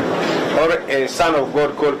 or a son of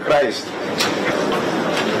God called Christ.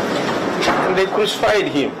 And they crucified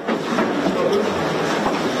him.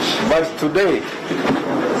 But today,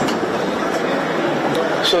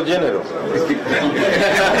 so General,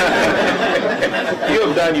 you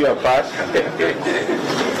have done your part,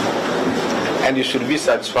 and you should be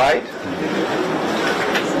satisfied.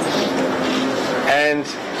 And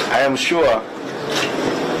I am sure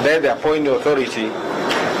that the appointing authority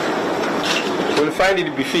will find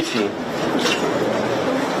it befitting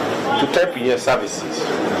to tap in your services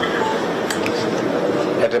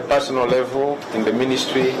at a personal level in the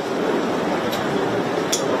ministry.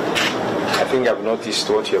 I think I've noticed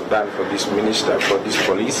what you have done for this minister, for this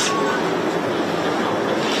police.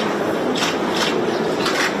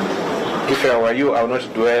 If I were you, I would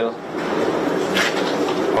not dwell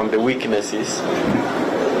on the weaknesses,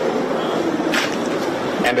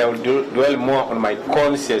 and I will dwell more on my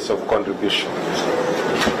conscience of contribution.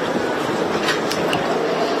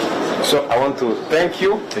 So I want to thank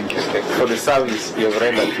you, for the service you have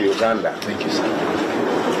rendered to Uganda. Thank you, sir.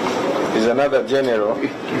 There's another general,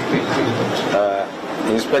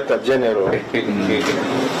 Inspector General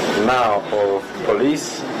now of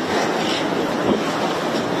Police,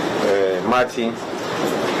 Martin,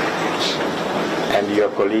 and your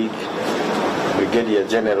colleague, Brigadier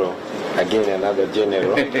General, again another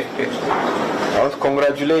general. I want to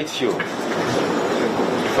congratulate you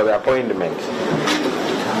for the appointment.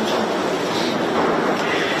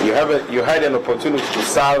 You had an opportunity to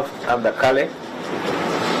serve under Kale.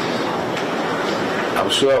 I'm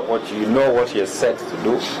sure what you know what you're set to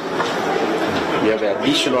do. You have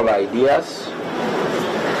additional ideas,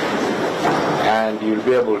 and you'll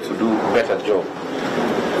be able to do a better job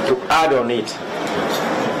to add on it,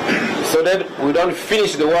 so that we don't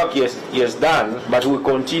finish the work he has done, but we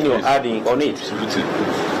continue adding on it.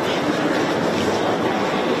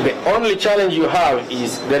 The only challenge you have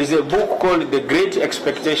is there is a book called The Great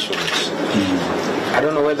Expectations. I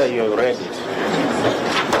don't know whether you have read it.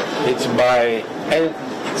 It's by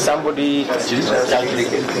somebody,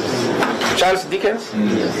 Charles Dickens?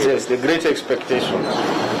 Yes, The Great Expectations.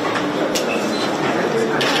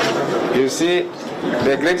 see,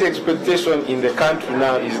 the great expectation in the country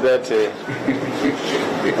now is that the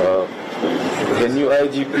new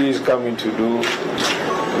IGP is coming to do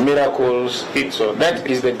miracles. So that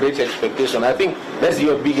is the great expectation. I think that's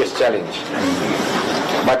your biggest challenge.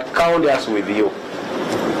 But count us with you.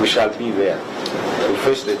 We shall be there. We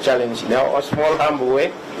face the challenge in our small, humble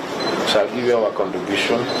way. We shall give you our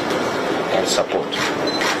contribution and support.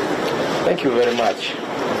 Thank you very much.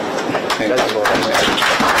 That's all.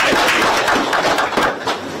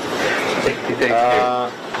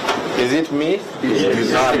 Is it me?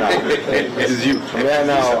 Yes. No. It is you. May I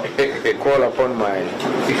now call upon my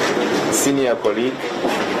senior colleague,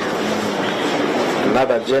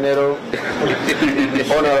 another general,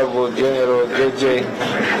 Honorable General JJ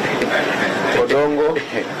Odongo,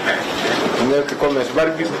 to make comments.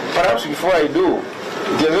 But perhaps before I do,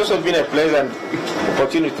 it has also been a pleasant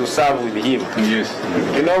opportunity to serve with him. Yes.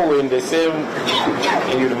 You know, we're in the same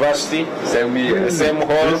university, Same year. same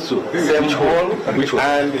hall, same hall, Which one?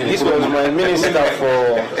 and this was my minister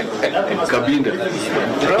for... Kabinda. No.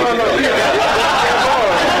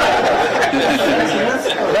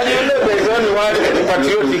 But you know there's only one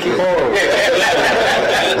patriotic hall.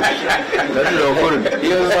 That is our foreign. He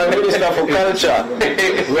was my minister for culture.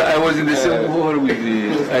 Well, I was in the same hall with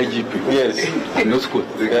the IGP. Yes. No school.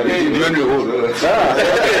 The only hall. You're in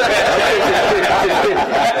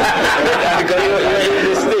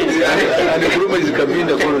the States. And the problem is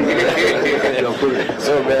Kabinda foreign.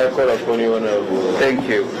 So may I call upon you, Honorable? Thank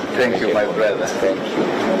you, my brother. Thank you.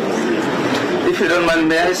 If you don't mind,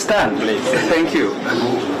 may I stand, please? Thank you.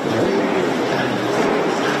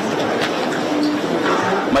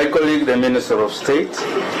 My colleague, the Minister of State,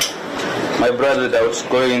 my brother, the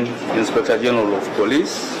outgoing Inspector General of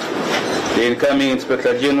Police, the incoming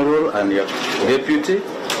Inspector General and your deputy,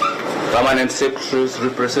 permanent secretaries,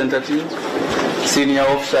 representatives, senior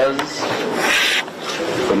officers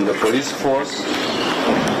from the police force,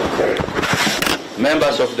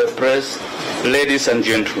 members of the press, ladies and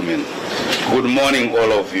gentlemen, good morning,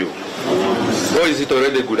 all of you. Or is it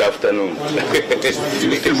already good afternoon? It's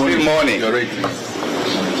still morning. You're right.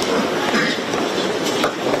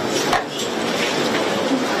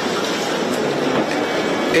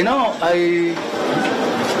 You know,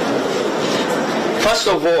 first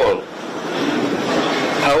of all,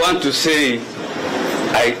 I want to say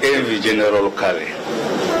I envy General Kale.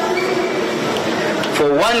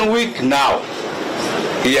 For 1 week now,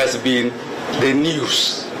 he has been the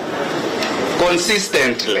news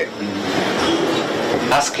consistently.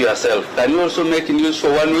 Ask yourself, can you also make news for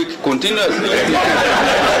 1 week continuously?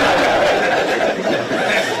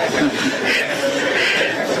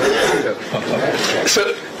 So,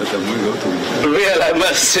 well, I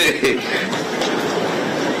must say,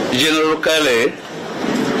 General Kale,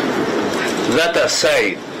 that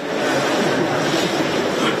aside,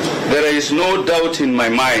 there is no doubt in my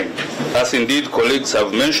mind, as indeed colleagues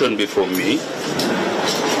have mentioned before me,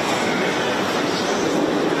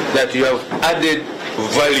 that you have added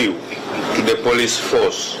value to the police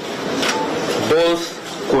force, both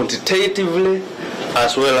quantitatively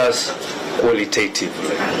as well as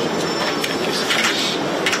qualitatively.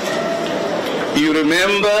 You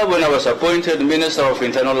remember when I was appointed Minister of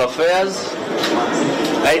Internal Affairs,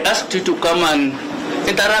 I asked you to come and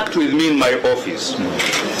interact with me in my office.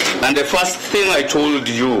 And the first thing I told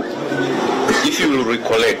you, if you will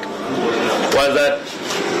recollect, was that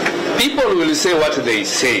people will say what they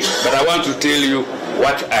say, but I want to tell you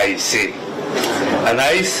what I say. And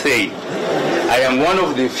I say, I am one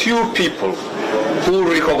of the few people who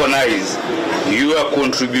recognize your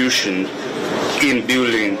contribution in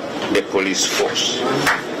building the police force.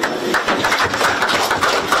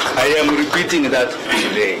 I am repeating that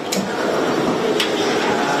today.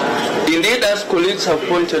 Indeed, as colleagues have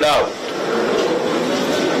pointed out,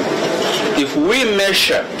 if we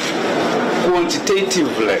measure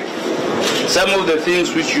quantitatively some of the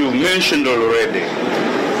things which you mentioned already,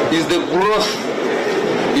 is the growth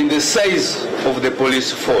in the size of the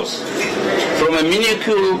police force from a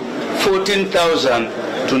minuscule 14,000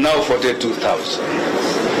 to now 42,000.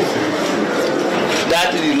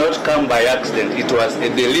 That did not come by accident. It was a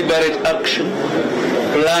deliberate action,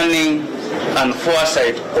 planning, and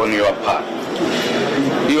foresight on your part.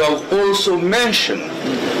 You have also mentioned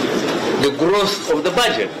the growth of the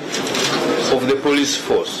budget of the police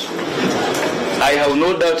force. I have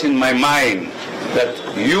no doubt in my mind that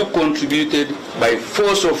you contributed by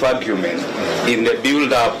force of argument in the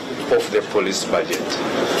build-up of the police budget.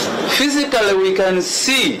 Physically, we can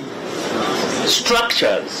see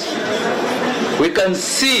structures. We can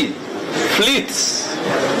see fleets.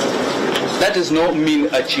 That is no mean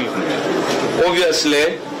achievement.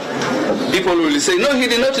 Obviously, people will say, no, he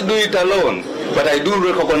did not do it alone. But I do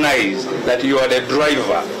recognize that you are the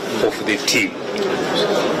driver of the team.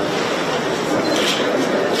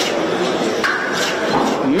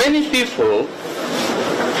 Many people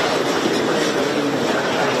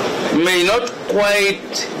may not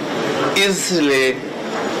quite easily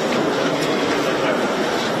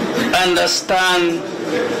understand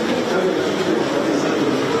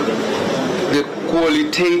the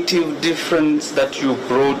qualitative difference that you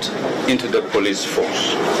brought into the police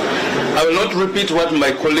force. I will not repeat what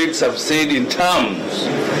my colleagues have said in terms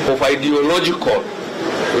of ideological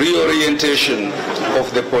reorientation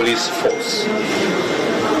of the police force.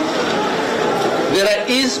 There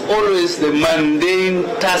is always the mundane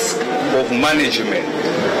task of management,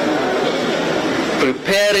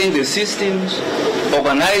 preparing the systems,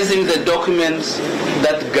 organizing the documents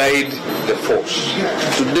that guide the force.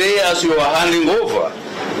 Today, as you are handing over,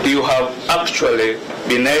 you have actually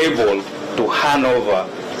been able to hand over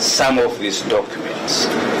some of these documents.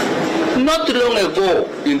 Not long ago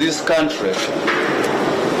in this country,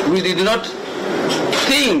 we did not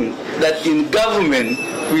think that in government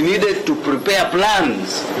we needed to prepare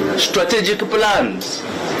plans, strategic plans.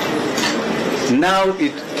 Now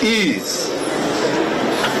it is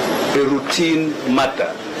a routine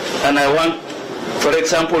matter. And I want, for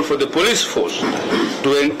example, for the police force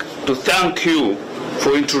to thank you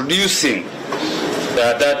for introducing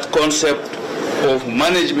that concept of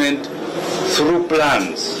management through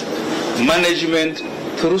plans, management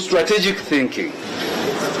through strategic thinking.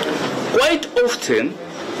 Quite often,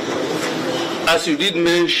 as you did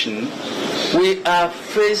mention, we are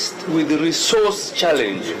faced with resource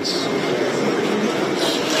challenges.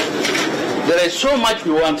 There is so much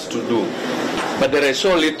we want to do, but there is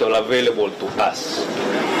so little available to us.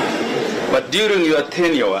 But during your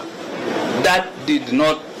tenure, that did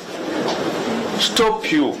not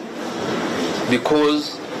stop you,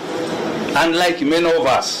 because unlike many of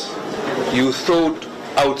us, you thought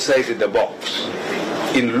outside the box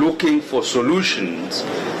in looking for solutions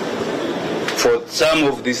for some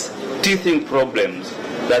of these teething problems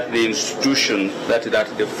that the institution, that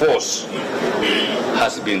the force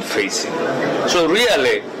has been facing. So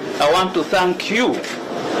really, I want to thank you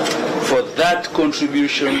for that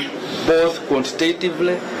contribution, both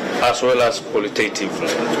quantitatively as well as qualitatively.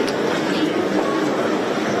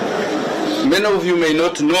 Many of you may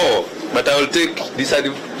not know, but I will take this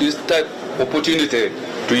opportunity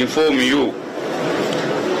to inform you.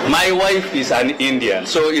 My wife is an Indian,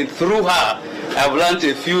 so through her, I've learned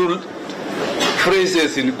a few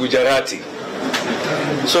phrases in Gujarati.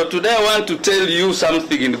 So today I want to tell you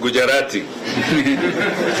something in Gujarati.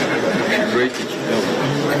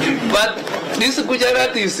 But this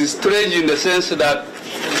Gujarati is strange in the sense that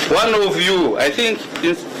one of you, I think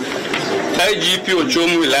IGP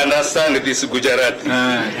Ochom will understand this Gujarati.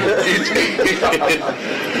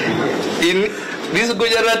 In this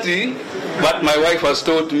Gujarati, what my wife has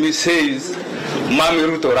taught me says, Mami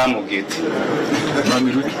Ruto Ramogit.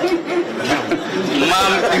 Mami Ruto.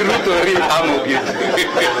 Mami Ruto Rim Amogit.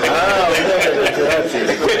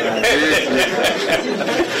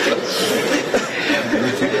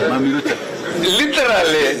 Mami Ruto.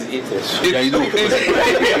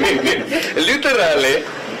 Literally,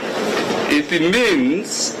 it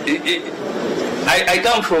means, I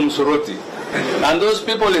come from Soroti, and those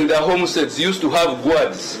people in their homesteads used to have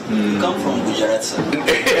gourds. You come from Gujarat, sir.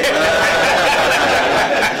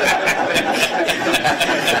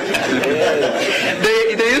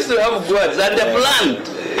 They used to have gourds, and the plant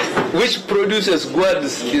which produces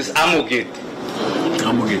gourds is amogate.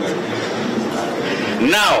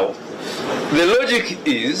 Now, the logic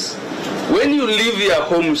is, when you leave your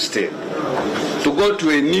homestead to go to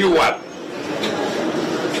a new one,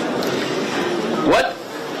 what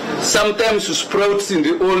sometimes sprouts in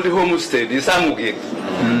the old homestead is amogate.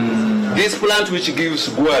 This plant which gives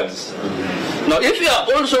gourds. Now, if you are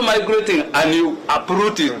also migrating and you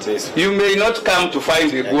uproot it, you may not come to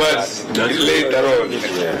find the gourds later on.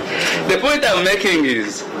 The point I'm making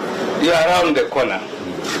is, you are around the corner.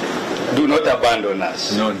 Do not abandon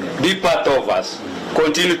us. No. Be part of us.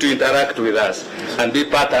 Continue to interact with us and be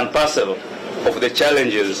part and parcel of the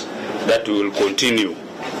challenges that we will continue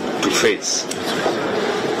to face.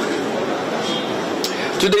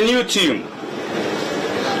 To the new team,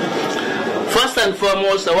 first and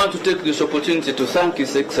foremost, I want to take this opportunity to thank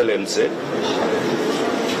His Excellency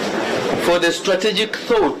for the strategic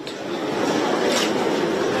thought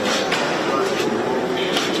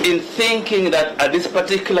in thinking that at this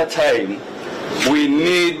particular time we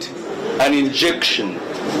need an injection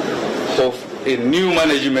of a new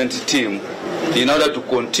management team in order to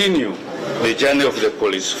continue the journey of the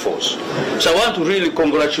police force. So I want to really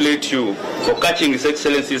congratulate you for catching His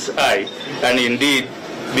Excellency's eye and indeed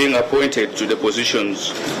being appointed to the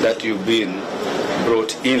positions that you've been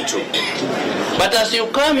brought into. But as you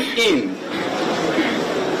come in,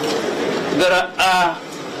 there are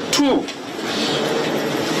two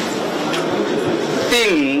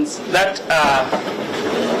things that are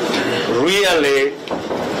really,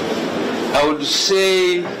 I would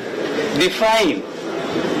say, define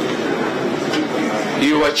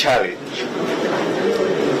your challenge.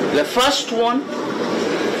 The first one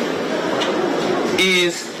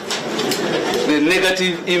is the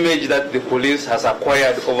negative image that the police has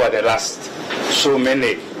acquired over the last so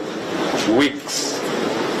many weeks.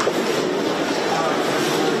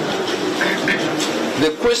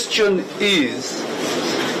 The question is,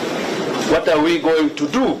 what are we going to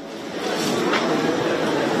do?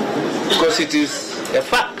 Because it is a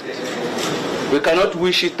fact. We cannot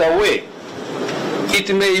wish it away.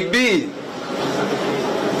 It may be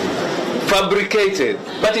fabricated,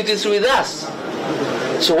 but it is with us.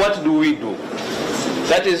 So what do we do?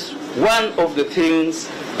 That is one of the things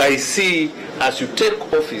I see as you take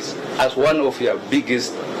office as one of your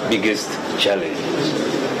biggest challenges.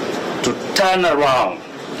 To turn around.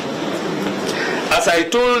 As I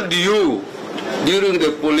told you during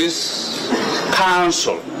the police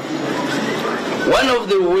council, one of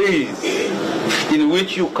the ways in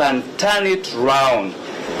which you can turn it round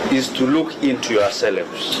is to look into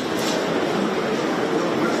yourselves.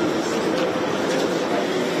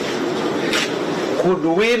 Could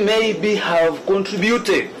we maybe have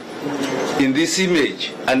contributed in this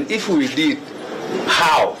image? And if we did,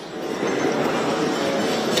 how?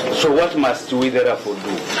 So what must we therefore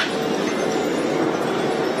do?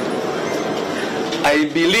 I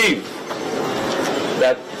believe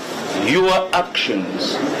that your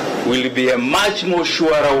actions will be a much more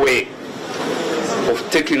surer way of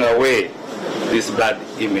taking away this bad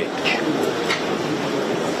image.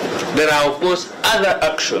 There are, of course, other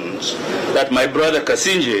actions that my brother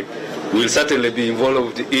Kasinje will certainly be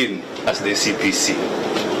involved in as the CPC.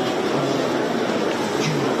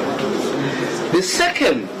 The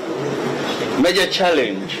second major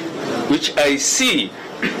challenge which I see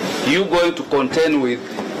you going to contend with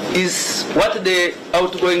is what the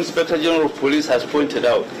outgoing Inspector General of Police has pointed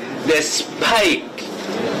out, the spike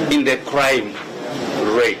in the crime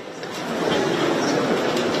rate.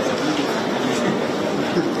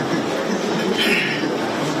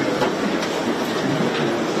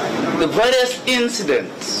 The various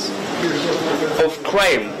incidents of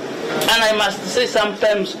crime, and I must say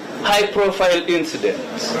sometimes high-profile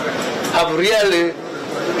incidents, have really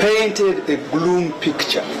painted a gloom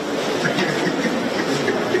picture.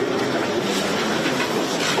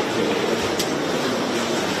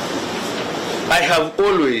 I have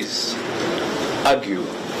always argued,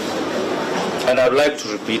 and I'd like to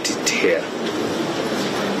repeat it here,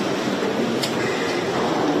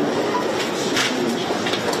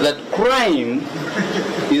 that crime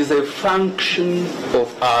is a function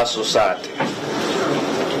of our society.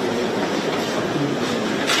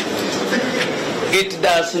 It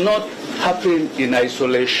does not happen in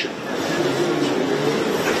isolation.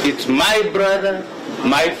 It's my brother,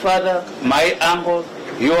 my father, my uncle,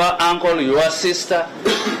 your sister,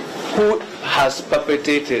 who has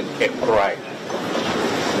perpetrated a crime.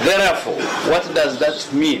 Therefore, what does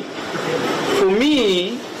that mean? For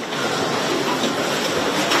me,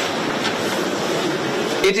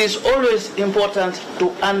 it is always important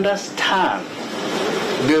to understand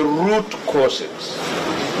the root causes.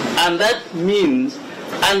 And that means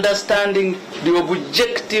understanding the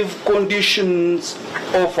objective conditions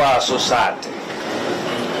of our society.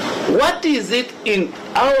 What is it in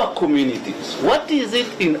our communities, what is it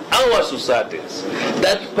in our societies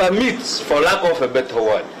that permits, for lack of a better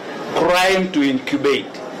word, crime to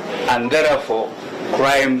incubate and therefore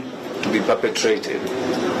crime to be perpetrated?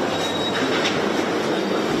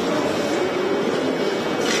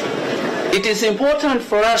 It is important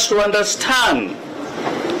for us to understand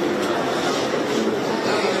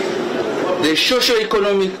the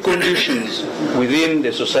socio-economic conditions within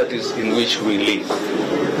the societies in which we live.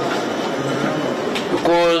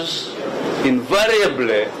 Because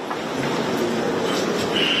invariably,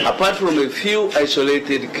 apart from a few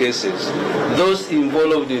isolated cases, those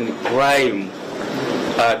involved in crime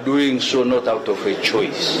are doing so not out of a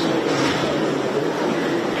choice.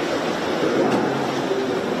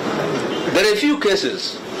 There are a few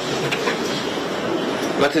cases,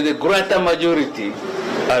 but the greater majority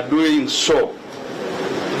are doing so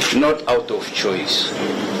not out of choice.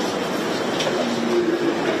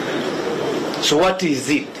 So what is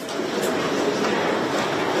it?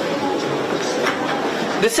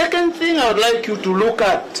 The second thing I would like you to look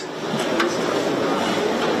at,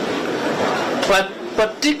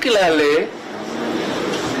 particularly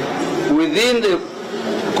within the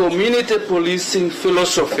community policing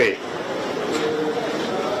philosophy,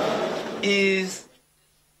 is